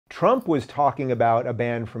Trump was talking about a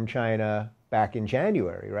ban from China back in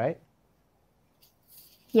January, right?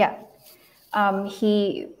 Yeah.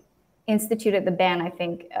 He instituted the ban, I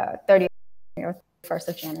think, 30th or 1st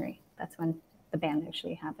of January. That's when the ban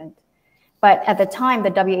actually happened. But at the time,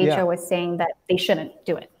 the WHO was saying that they shouldn't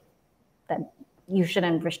do it, that you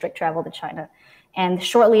shouldn't restrict travel to China. And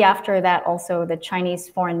shortly after that, also, the Chinese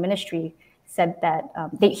Foreign Ministry said that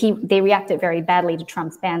they reacted very badly to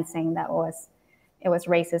Trump's ban, saying that it was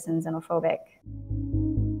racist and xenophobic.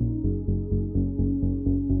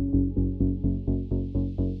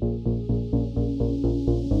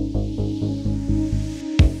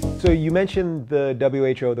 So you mentioned the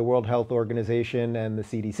WHO, the World Health Organization, and the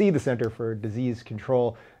CDC, the Center for Disease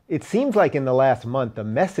Control. It seems like in the last month, the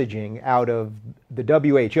messaging out of the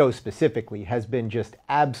WHO specifically has been just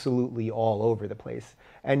absolutely all over the place.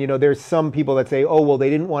 And, you know, there's some people that say, oh, well,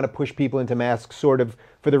 they didn't want to push people into masks sort of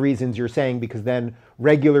for the reasons you're saying, because then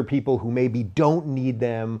regular people who maybe don't need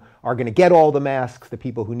them are going to get all the masks. The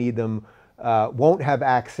people who need them won't have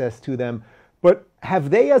access to them. But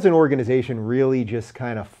have they, as an organization, really just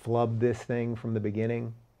kind of flubbed this thing from the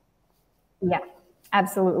beginning? Yeah,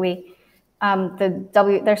 absolutely.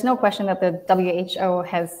 There's no question that the WHO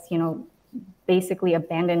has, basically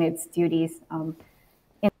abandoned its duties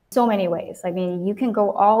in so many ways. I mean, you can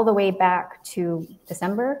go all the way back to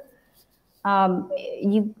December.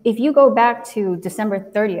 If you go back to December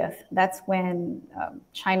 30th, that's when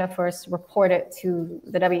China first reported to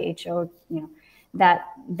the WHO, that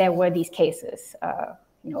there were these cases, a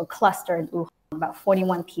cluster in Wuhan, about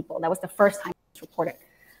 41 people. That was the first time it was reported.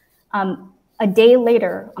 A day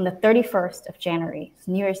later, on the 31st of January,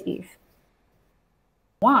 New Year's Eve,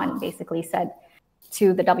 Taiwan basically said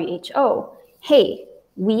to the WHO, hey,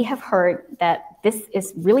 we have heard that this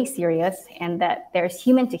is really serious and that there's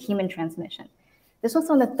human-to-human transmission. This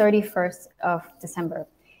was on the 31st of December.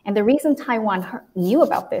 And the reason Taiwan knew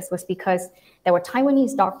about this was because there were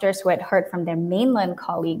Taiwanese doctors who had heard from their mainland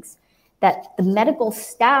colleagues that the medical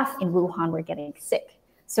staff in Wuhan were getting sick.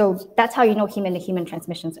 So that's how you know human-to-human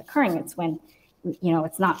transmission is occurring. It's when,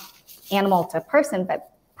 it's not animal to person,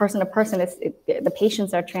 but person to person, the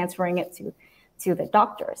patients are transferring it to the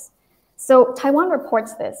doctors. So Taiwan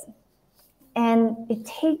reports this, and it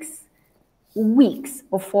takes weeks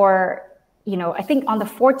before, I think on the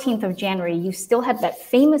 14th of January, you still had that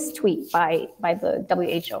famous tweet by the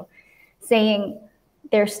WHO saying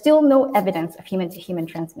there's still no evidence of human-to-human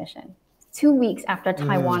transmission. 2 weeks after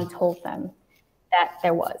Taiwan told them that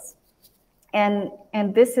there was. And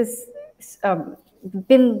this has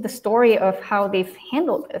been the story of how they've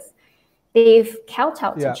handled this. They've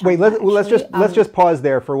kowtowed to China. Wait, let's just pause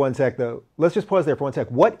there for one sec, though. Let's just pause there for one sec.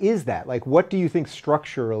 What is that? Like, what do you think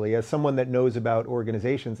structurally, as someone that knows about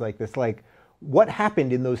organizations like this, like, what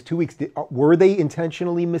happened in those 2 weeks? Were they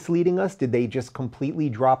intentionally misleading us? Did they just completely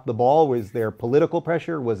drop the ball? Was there political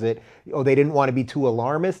pressure? Was it, they didn't want to be too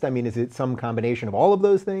alarmist? I mean, is it some combination of all of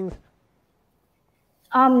those things?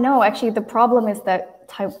 No, actually, the problem is that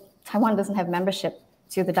Taiwan doesn't have membership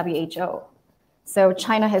to the WHO. So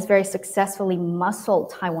China has very successfully muscled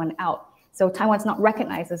Taiwan out. So Taiwan's not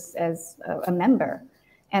recognized as a member.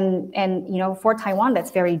 And for Taiwan,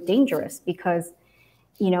 that's very dangerous because,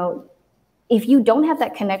 if you don't have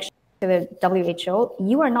that connection to the WHO,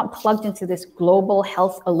 you are not plugged into this global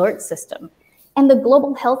health alert system. And the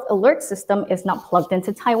global health alert system is not plugged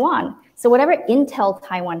into Taiwan. So whatever intel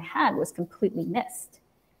Taiwan had was completely missed.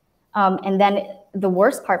 And then the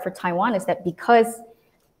worst part for Taiwan is that because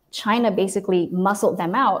China basically muscled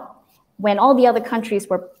them out, when all the other countries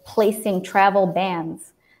were placing travel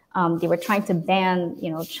bans, they were trying to ban,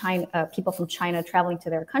 people from China traveling to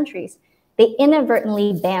their countries. They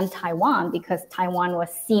inadvertently banned Taiwan because Taiwan was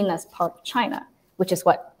seen as part of China, which is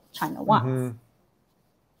what China wants.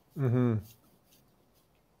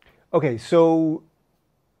 Okay, so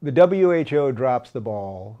the WHO drops the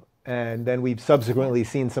ball, and then we've subsequently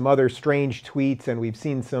seen some other strange tweets, and we've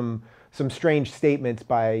seen some strange statements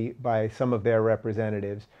by some of their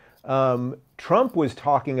representatives. Trump was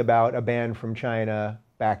talking about a ban from China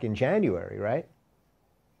back in January, right?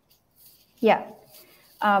 Yeah.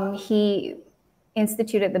 He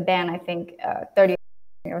instituted the ban, I think, 30th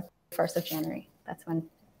or 1st of January. That's when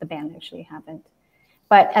the ban actually happened.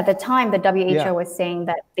 But at the time, the WHO was saying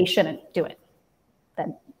that they shouldn't do it,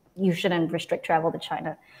 that you shouldn't restrict travel to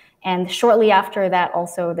China. And shortly after that,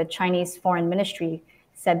 also, the Chinese Foreign Ministry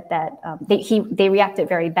said that they reacted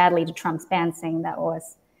very badly to Trump's ban, saying that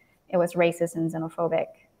it was racist and xenophobic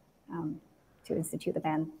to institute the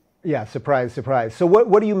ban. Yeah, surprise, surprise. So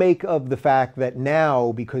what do you make of the fact that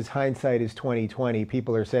now, because hindsight is 2020,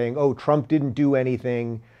 people are saying, oh, Trump didn't do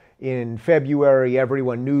anything in February,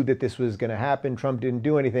 everyone knew that this was going to happen. Trump didn't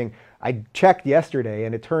do anything. I checked yesterday,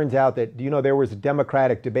 and it turns out that, there was a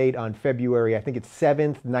Democratic debate on February, I think it's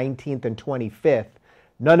 7th, 19th, and 25th.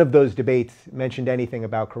 None of those debates mentioned anything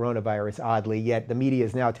about coronavirus, oddly, yet the media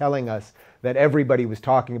is now telling us that everybody was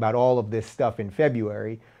talking about all of this stuff in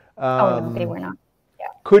February. Oh, no, they were not.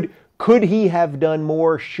 Yeah. Could he have done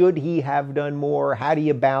more? Should he have done more? How do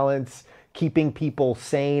you balance keeping people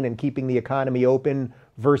sane and keeping the economy open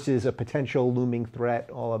versus a potential looming threat,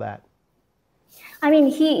 all of that? I mean,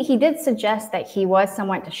 he did suggest that he was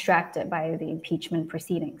somewhat distracted by the impeachment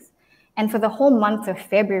proceedings. And for the whole month of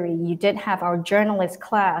February, you did have our journalist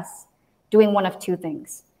class doing one of two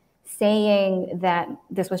things, saying that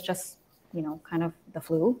this was just, kind of the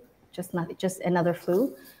flu, just another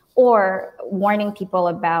flu, or warning people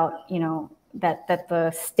about, that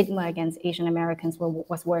the stigma against Asian Americans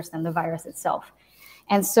was worse than the virus itself.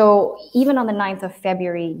 And so even on the 9th of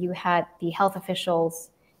February, you had the health officials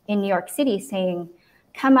in New York City saying,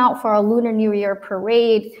 come out for our Lunar New Year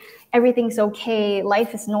parade. Everything's okay.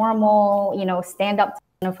 Life is normal. Stand up to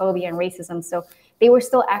xenophobia and racism. So they were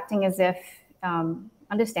still acting as if,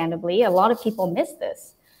 understandably, a lot of people missed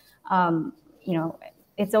this.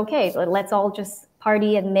 It's okay. Let's all just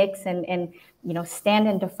party and mix and stand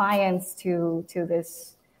in defiance to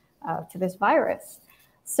this virus.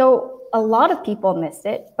 So a lot of people missed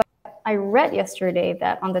it. But I read yesterday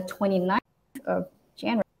that on the 29th of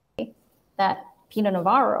January, that Pino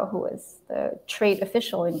Navarro, who was the trade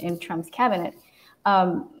official in Trump's cabinet,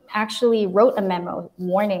 actually wrote a memo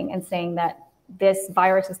warning and saying that this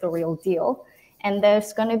virus is the real deal. And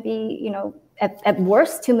there's going to be, at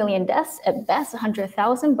worst, 2 million deaths, at best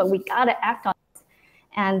 100,000, but we got to act on it.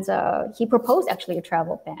 And he proposed actually a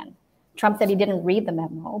travel ban. Trump said he didn't read the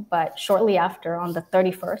memo, but shortly after, on the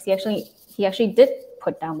 31st, he actually did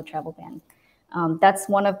put down the travel ban. That's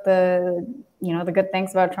one of the, the good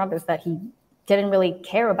things about Trump is that he didn't really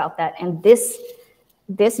care about that. And this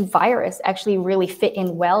virus actually really fit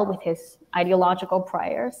in well with his ideological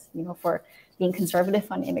priors, for being conservative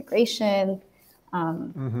on immigration,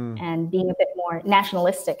 and being a bit more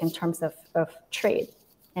nationalistic in terms of trade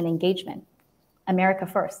and engagement. America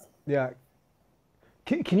first. Yeah.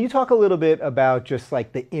 Can you talk a little bit about just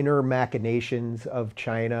like the inner machinations of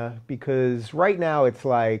China? Because right now it's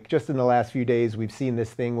like, just in the last few days, we've seen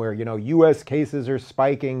this thing where, US cases are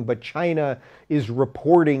spiking, but China is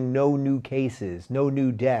reporting no new cases, no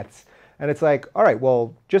new deaths. And it's like, all right,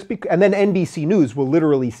 well, and then NBC News will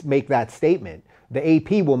literally make that statement. The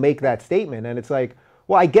AP will make that statement. And it's like,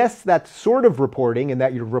 well, I guess that's sort of reporting, and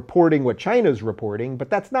that you're reporting what China's reporting, but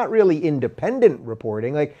that's not really independent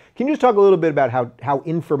reporting. Like, can you just talk a little bit about how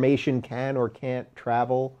information can or can't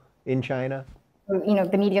travel in China?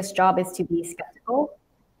 The media's job is to be skeptical.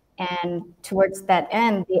 And towards that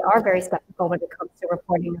end, they are very skeptical when it comes to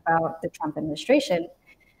reporting about the Trump administration.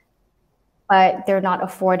 But they're not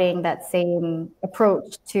affording that same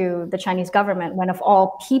approach to the Chinese government, when of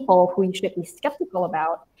all people who you should be skeptical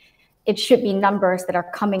about, it should be numbers that are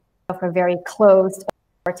coming out of a very closed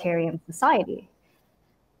authoritarian society.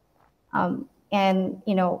 I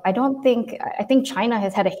think China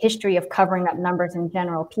has had a history of covering up numbers in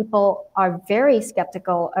general. People are very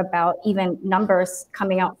skeptical about even numbers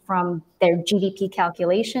coming out from their GDP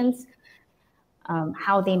calculations,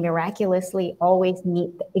 how they miraculously always meet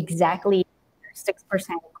exactly 6%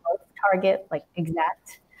 growth target, like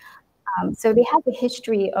exact. So they have a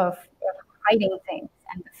history of hiding things.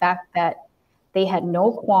 And the fact that they had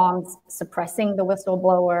no qualms suppressing the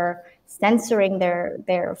whistleblower, censoring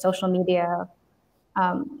their social media.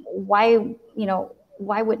 Why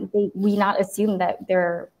wouldn't we not assume that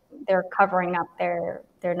they're covering up their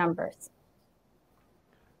numbers?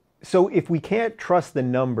 So if we can't trust the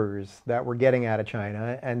numbers that we're getting out of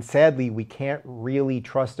China, and sadly we can't really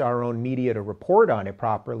trust our own media to report on it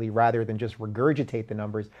properly rather than just regurgitate the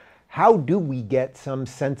numbers, how do we get some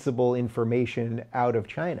sensible information out of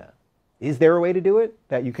China? Is there a way to do it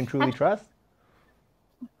that you can truly trust?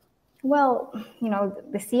 Well,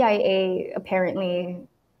 the CIA apparently,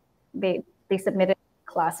 they submitted a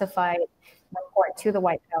classified report to the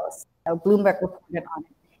White House. Bloomberg reported on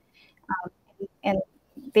it. And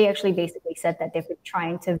they actually basically said that they've been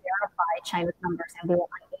trying to verify China's numbers and they were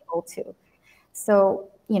unable to. So,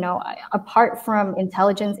 apart from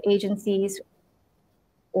intelligence agencies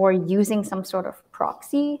or using some sort of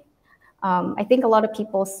proxy, I think a lot of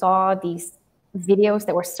people saw these videos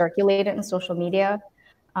that were circulated in social media,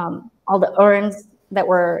 all the urns that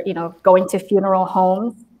were, going to funeral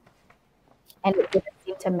homes, and it didn't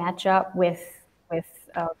seem to match up with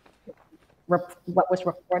what was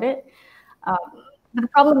reported. But the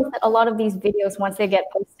problem is that a lot of these videos, once they get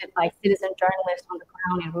posted by citizen journalists on the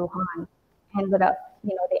ground in Wuhan,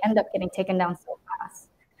 they end up getting taken down so fast.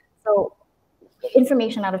 So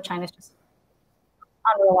information out of China is just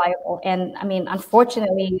unreliable. And I mean,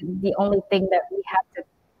 unfortunately, the only thing that we have to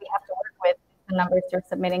work with is the numbers they're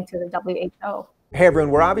submitting to the WHO. Hey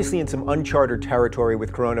everyone, we're obviously in some uncharted territory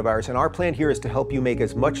with coronavirus, and our plan here is to help you make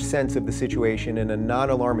as much sense of the situation in a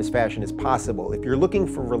non-alarmist fashion as possible. If you're looking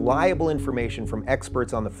for reliable information from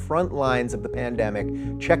experts on the front lines of the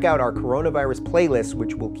pandemic, check out our coronavirus playlist,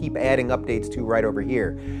 which we'll keep adding updates to right over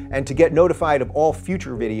here. And to get notified of all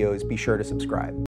future videos, be sure to subscribe.